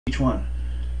each one.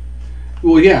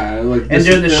 Well, yeah, like and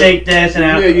do the shake this and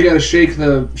yeah, you gotta shake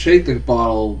the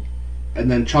bottle, and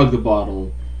then chug the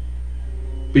bottle.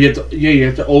 But you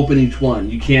have to open each one.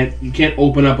 You can't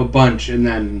open up a bunch and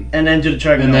then do the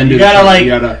chugging. And then you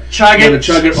gotta chug it,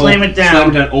 slam it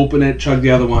down, open it, chug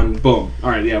the other one, boom. All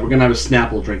right, yeah, we're gonna have a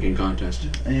Snapple drinking contest.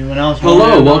 Anyone else?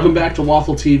 Hello, welcome back to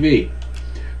Waffle TV.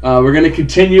 We're gonna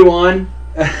continue on.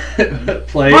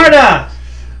 Play Marta.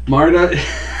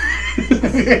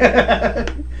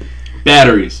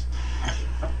 Batteries.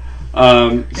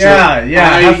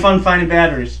 Have fun finding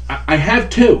batteries. I have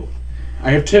two.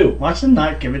 Watch them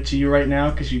not give it to you right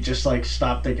now because you just like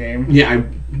stopped the game. Yeah,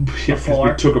 we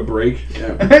took a break.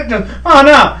 Yeah. Oh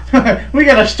no, we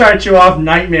gotta start you off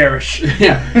nightmarish.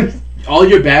 Yeah, all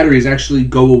your batteries actually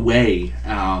go away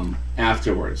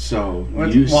afterwards. So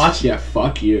watch. Yeah,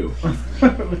 fuck you.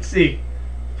 Let's see.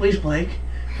 Please, Blake.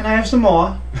 Can I have some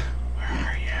more? Where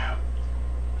are you?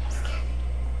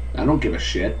 I don't give a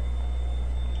shit.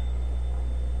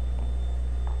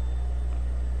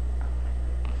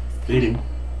 Feeding.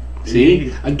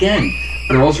 See? Again,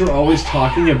 girls are always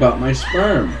talking about my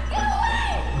sperm.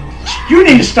 You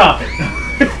need to stop it.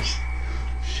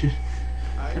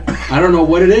 I don't know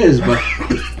what it is, but...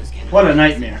 What a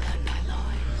nightmare.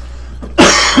 Here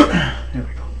we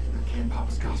go.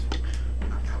 Papa's gospel.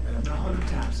 I've been up 100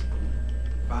 times.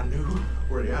 If I knew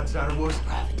where the outsider was...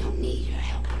 Prophet don't need your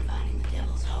help in finding the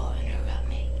devil's whore and interrupt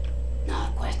me.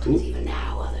 Not questions even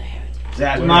now, other heretics. Is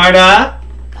that Marta?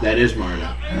 That is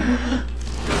Marta.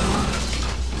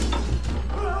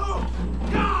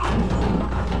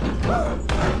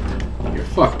 You're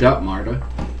fucked up, Marta.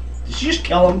 Did she just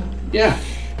kill him? Yeah.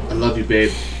 I love you,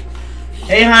 babe.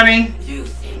 Hey, honey. You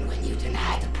sinned when you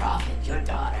denied the prophet, your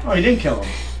daughter. Oh, he didn't kill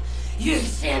him. You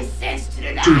sinned since to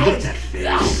deny. Dude, look at that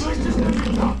face.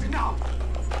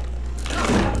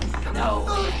 No,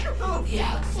 the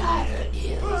outsider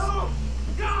is.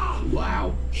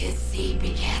 Wow. His seed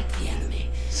begat the enemy.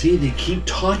 See, they keep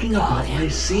talking about my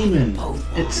semen.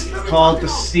 It's called the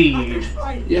seed.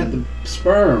 Yeah, the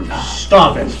sperm.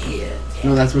 Stop it.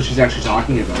 No, that's what she's actually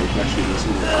talking about. You can actually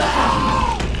listen to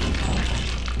that.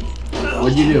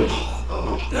 What'd you do?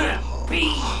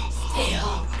 Be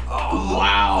still.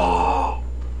 Wow.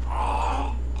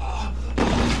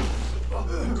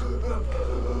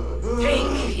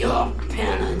 Take your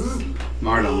penance.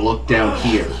 Marta, look down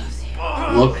here.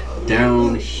 Look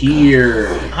down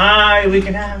here. Hi, we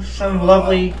can have some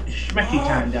lovely schmecky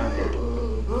time down here.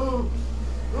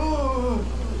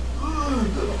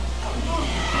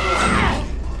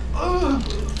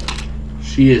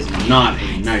 She is not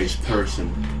a nice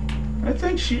person. I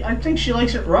think she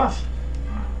likes it rough.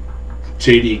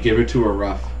 JD, give it to her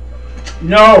rough.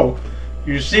 No,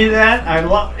 you see that? I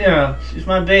love, she's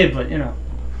my babe, but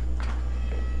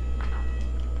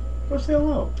go say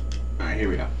hello. All right, here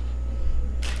we go.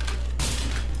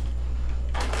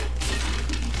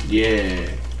 Yeah.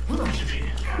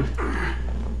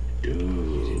 Dude.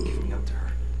 You didn't give me up to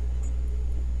her.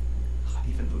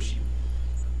 Even though she...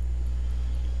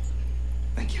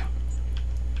 Thank you.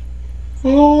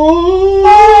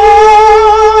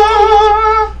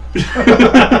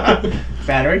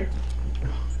 Battery?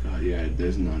 Oh, yeah,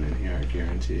 there's none in here, I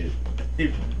guarantee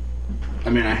it. I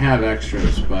mean, I have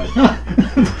extras, but...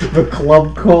 The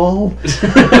club call?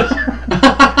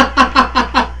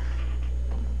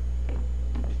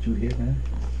 Did you hear that?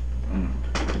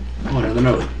 Oh, another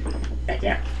note.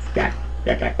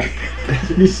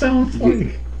 You sound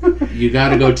funny. You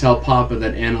gotta go tell Papa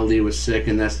that Anna Lee was sick,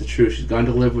 and that's the truth. She's gone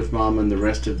to live with Mama and the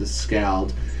rest of the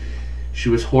scald. She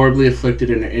was horribly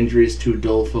afflicted and her injuries too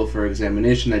doleful for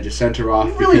examination. I just sent her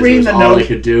off because it was all I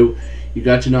could do. You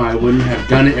got to know I wouldn't have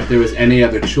done it if there was any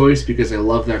other choice because I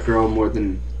love that girl more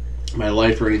than my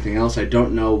life or anything else. I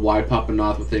don't know why Papa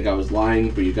Noth would think I was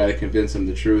lying, but you gotta convince him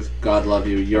the truth. God love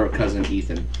you. Your cousin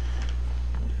Ethan.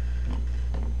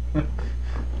 Alright,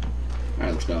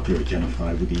 let's go. Do you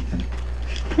identify with Ethan?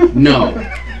 No.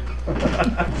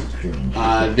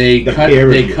 They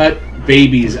cut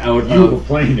babies out You of... were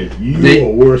playing it. You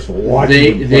were worse for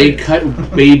watching They cut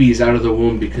babies out of the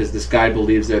womb because this guy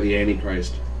believes they're the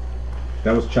Antichrist.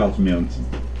 That was Charles Manson.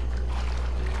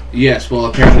 Yes, well,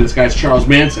 apparently this guy's Charles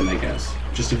Manson, I guess.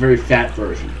 Just a very fat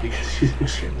version, because he's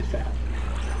extremely fat.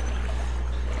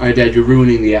 Alright, Dad, you're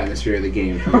ruining the atmosphere of the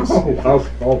game.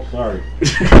 Oh, sorry.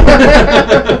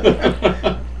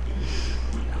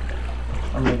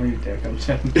 I remember you, Dick. I'm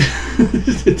saying.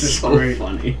 It's so great.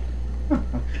 funny.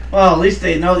 Well, at least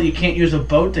they know that you can't use a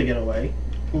boat to get away.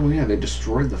 Oh, yeah, they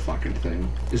destroyed the fucking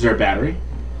thing. Is there a battery?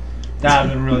 That would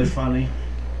have been really funny.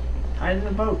 Hide in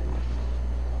the boat.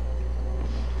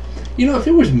 You know, if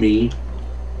it was me,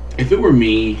 If it were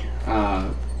me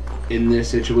in this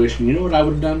situation, you know what I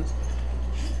would have done?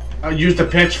 Use the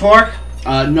pitchfork?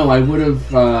 No, I would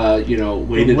have,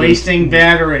 waited. Wasting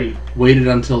battery. Waited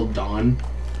until dawn.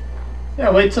 Yeah,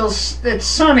 wait till it's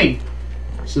sunny.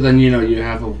 So then, you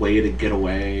have a way to get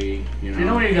away, You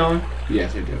know where you're going?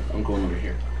 Yes, I do. I'm going over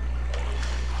here.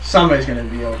 Somebody's gonna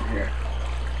be over here.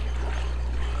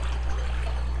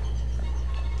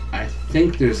 I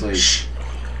think there's like... Shh.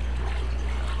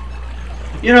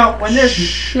 You know, when there's...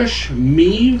 Shush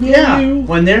me, will Yeah, you?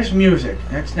 when there's music,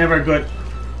 that's never good.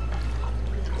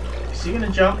 Is he gonna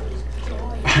jump?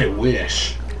 I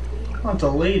wish. Oh, it's a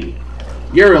lady.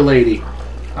 You're a lady.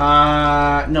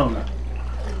 No, no.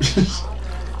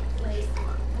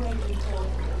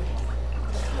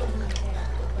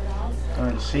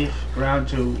 On safe ground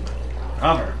to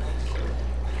cover.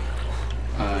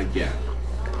 Yeah.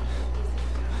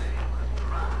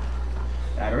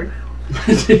 Battery?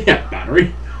 Yeah,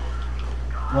 battery.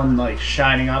 One light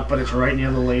shining up, but it's right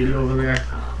near the lady over there.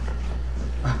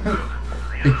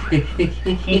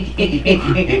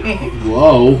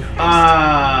 Whoa.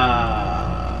 Ah.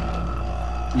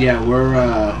 Yeah,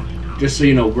 we're, just so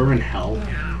you know, we're in hell.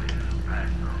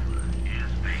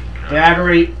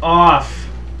 Battery off.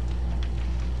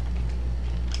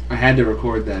 I had to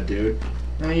record that, dude.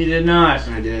 No, you did not.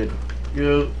 I did.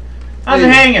 You. How's it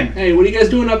hanging? Hey, what are you guys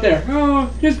doing up there? Oh,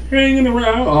 just hanging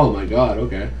around. Oh my god,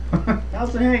 okay.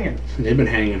 How's it hanging? They've been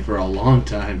hanging for a long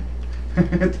time.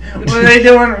 What are they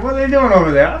doing? What are they doing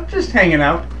over there? I'm just hanging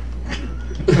out.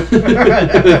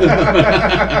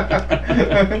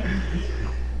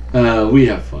 We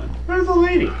have fun. Where's the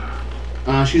lady?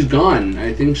 She's gone.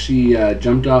 I think she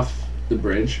jumped off the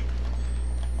bridge.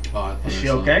 Oh, I thought Is I she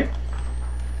saw okay?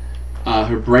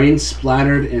 her brain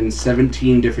splattered in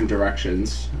 17 different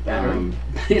directions. Battery.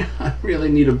 Yeah, I really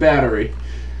need a battery.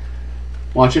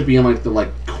 Watch it be in like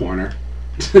the corner.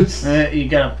 You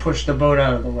gotta push the boat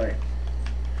out of the way.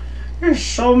 There's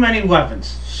so many weapons.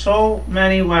 So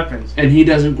many weapons. And he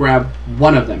doesn't grab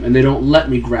one of them, and they don't let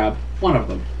me grab one of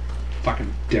them.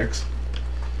 Fucking dicks.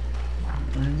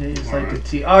 It's like the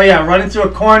tea. Oh yeah, running through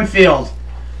a cornfield.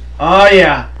 Oh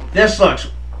yeah, this looks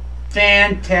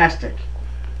fantastic.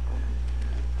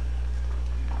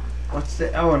 What's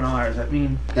the L and R? Does that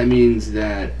mean That means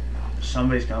that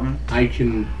somebody's coming? I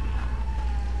can...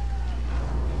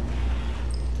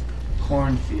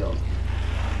 Cornfield.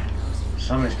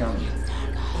 Somebody's coming.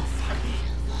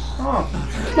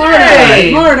 Oh, Marta!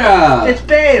 hey! Marta! It's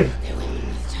Babe.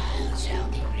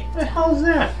 What the hell is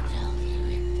that?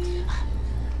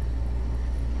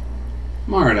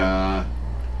 Marta.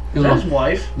 Is that his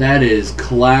wife? That is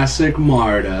classic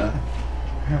Marta.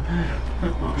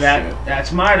 Oh, shit.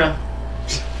 That's Marta.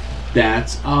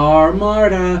 That's our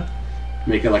Marta.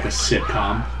 Make it like a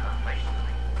sitcom.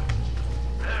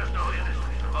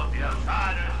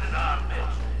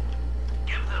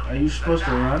 Are you supposed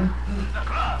to run?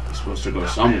 It's supposed to go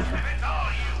somewhere.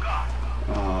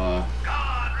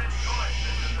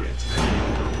 Shit.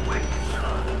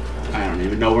 I don't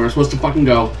even know where I'm supposed to fucking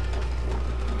go.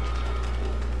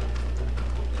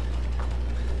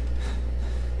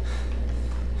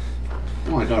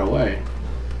 Oh, I got away.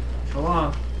 So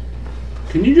long.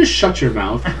 Can you just shut your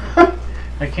mouth?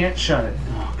 I can't shut it.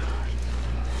 Oh, God.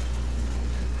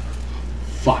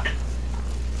 Fuck.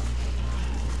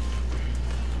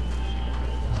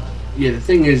 Yeah, the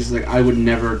thing is, like, I would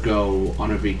never go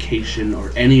on a vacation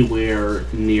or anywhere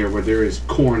near where there is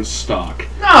corn stalk.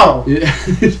 No!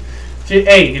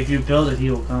 Hey, if you build it, he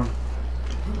will come.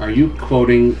 Are you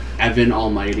quoting Evan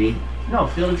Almighty? No,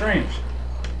 Field of Dreams.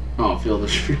 Oh, Field of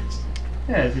Dreams.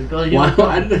 Yeah, if you build it, he Why, will come.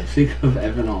 why did I think of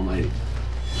Evan Almighty?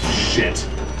 Shit.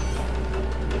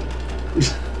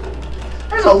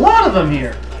 There's a lot of them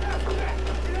here.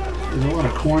 There's a lot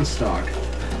of corn stalk.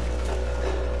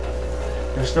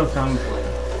 They're still coming for you.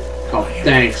 Oh,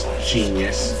 thanks,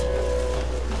 genius.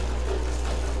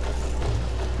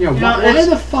 Yeah, know, why it's-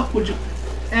 the fuck would you...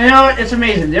 And you know what? It's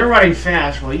amazing. They're running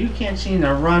fast. Well, you can't seem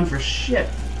to run for shit.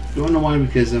 You wanna know why?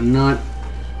 Because I'm not...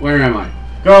 Where am I?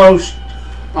 Ghost.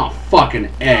 Oh, fucking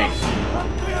A.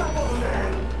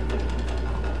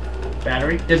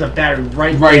 Battery? There's a battery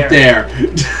right There.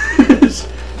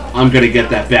 I'm gonna get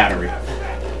that battery.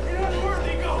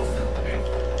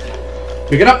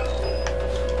 Pick it up.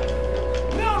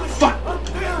 Fuck.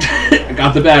 I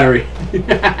got the battery. Get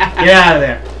out of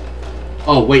there.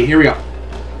 Oh, wait, here we go.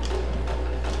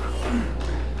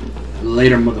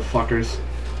 Later, motherfuckers.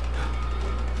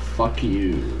 Fuck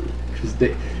you. Cause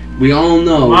we all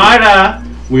know. Marta.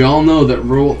 We all know that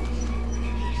rule.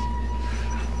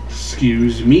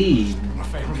 Excuse me. My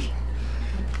family.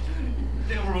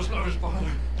 They were as low as father.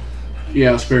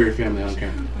 Yeah, I'll spare your family. I don't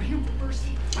care.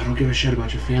 I don't give a shit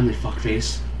about your family,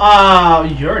 fuckface.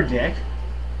 You're a dick.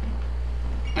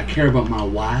 I care about my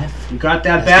wife. You got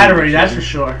that battery, that's for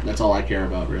sure. That's all I care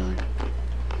about, really.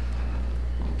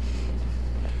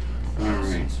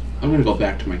 Alright. I'm gonna go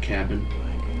back to my cabin.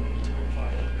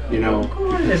 You know.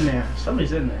 Who's in there?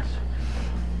 Somebody's in there.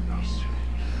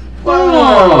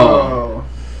 Whoa!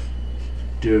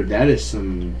 Dude, that is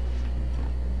some...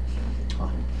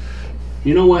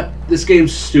 You know what? This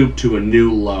game's stooped to a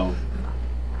new low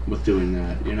with doing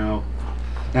that, you know?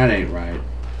 That ain't right.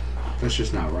 That's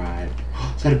just not right.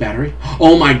 Is that a battery?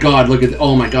 Oh my god, look at...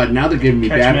 Oh my god, now they're giving me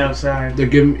batteries. Catch me outside. They're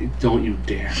giving me... Don't you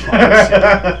dare.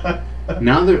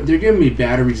 Now they're giving me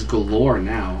batteries galore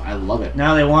now. I love it.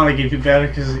 Now they want to give you battery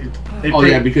because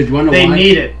yeah, because you want to know why? They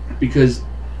need it. Because...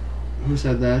 Who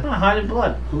said that? Hot in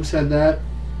blood. Who said that?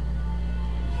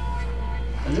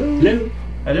 Hello? Hello?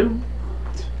 Hello?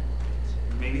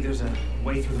 Maybe there's a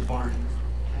way through the barn.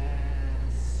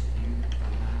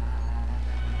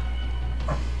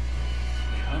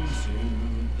 Come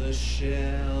to the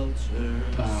shelter.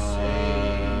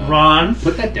 Ron?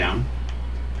 Put that down.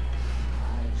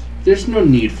 There's no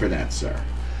need for that, sir.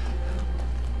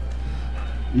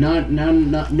 No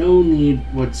need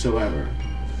whatsoever.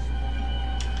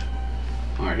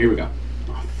 Alright, here we go.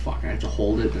 Oh, fuck, I have to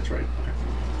hold it? That's right. Okay.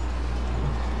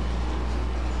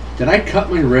 Did I cut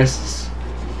my wrists?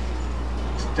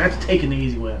 That's taking the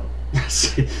easy way out.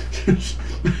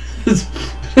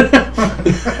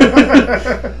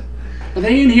 Are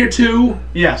they in here too?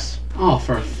 Yes. Oh,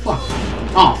 for fuck.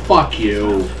 Oh, fuck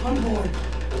you.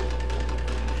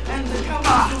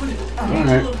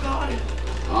 Alright.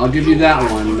 I'll give you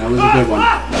that one. That was a good one.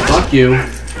 Fuck you.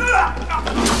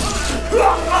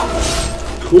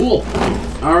 Cool.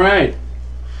 Alright.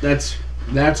 That's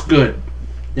good.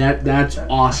 That's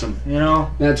awesome. You know?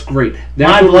 That's great.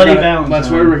 My bloody Valentine. That's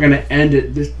where we're gonna end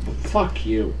it. Fuck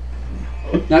you.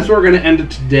 That's where we're gonna end it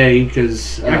today,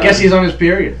 because... I guess he's on his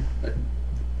period.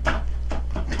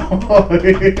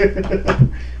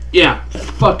 Yeah.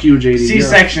 Fuck you, JD.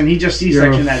 C-section. He just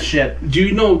C-sectioned that shit. Do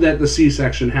you know that the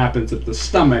C-section happens at the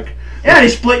stomach? Yeah, he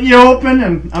split you open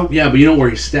and... Yeah, but you know where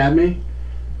he stabbed me?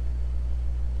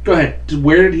 Go ahead.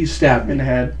 Where did he stab me? In the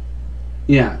head.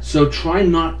 Yeah, so try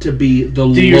not to be the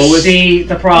lowest... Do you see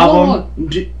the problem?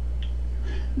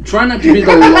 Try not to be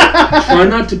the try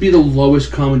not to be the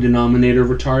lowest common denominator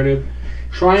retarded.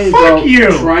 Try and Fuck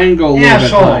you! Try and go a little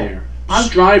bit higher.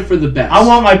 Strive for the best. I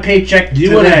want my paycheck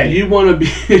today. You want to be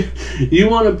you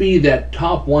want to be that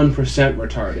top 1%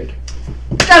 retarded.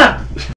 Shut up!